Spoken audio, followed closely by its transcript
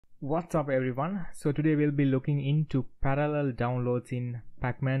What's up everyone? So today we'll be looking into parallel downloads in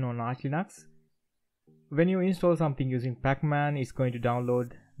Pacman on Arch Linux. When you install something using Pacman, it's going to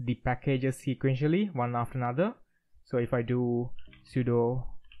download the packages sequentially one after another. So if I do sudo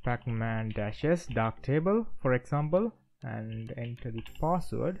pacman-s darktable for example and enter the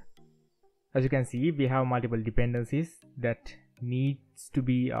password, as you can see we have multiple dependencies that needs to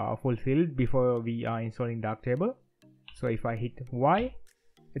be fulfilled before we are installing darktable. So if I hit Y,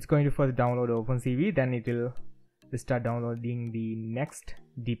 it's going to first download OpenCV, then it will start downloading the next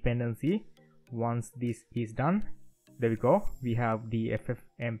dependency. Once this is done, there we go, we have the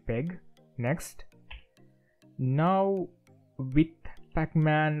ffmpeg next. Now with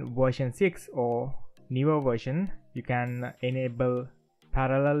Pacman version 6 or newer version, you can enable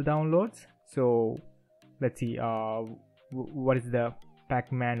parallel downloads. So let's see what is the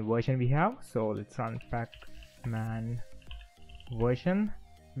Pacman version we have. So let's run Pacman version.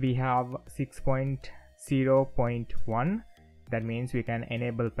 We have 6.0.1. that means we can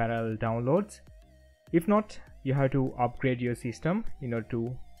enable parallel downloads. If not, you have to upgrade your system in order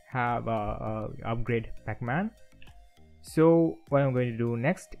to have upgrade Pacman. So what I'm going to do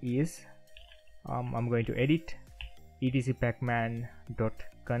next is I'm going to edit etc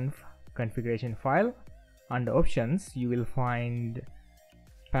pacman.conf configuration file. Under options you will find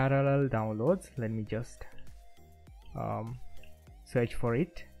parallel downloads. Let me just search for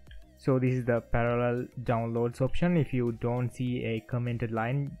it. So this is the parallel downloads option. If you don't see a commented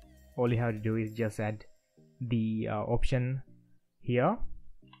line, all you have to do is just add the option here.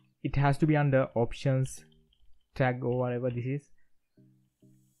 It has to be under options tag or whatever this is.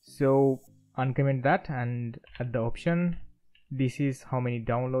 So uncomment that and add the option. This is how many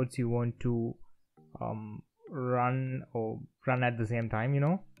downloads you want to run at the same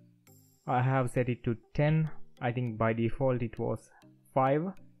time. I have set it to 10. I think by default it was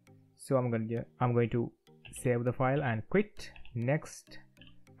 5. So I'm going to save the file and quit. Next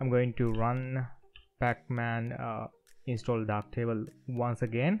I'm going to run Pacman install darktable once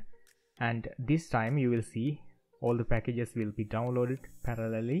again, and this time you will see all the packages will be downloaded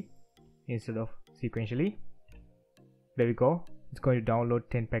parallelly instead of sequentially. There we go, it's going to download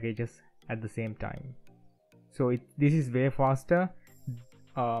 10 packages at the same time. So this is way faster.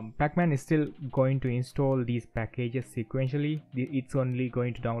 Pacman is still going to install these packages sequentially. It's only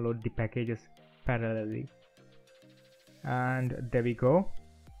going to download the packages parallelly. And there we go,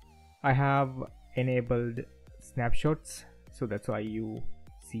 I have enabled snapshots, so that's why you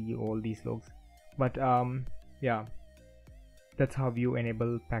see all these logs. But yeah, that's how you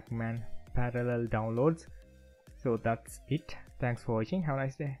enable Pacman parallel downloads. So that's it. Thanks for watching. Have a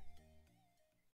nice day.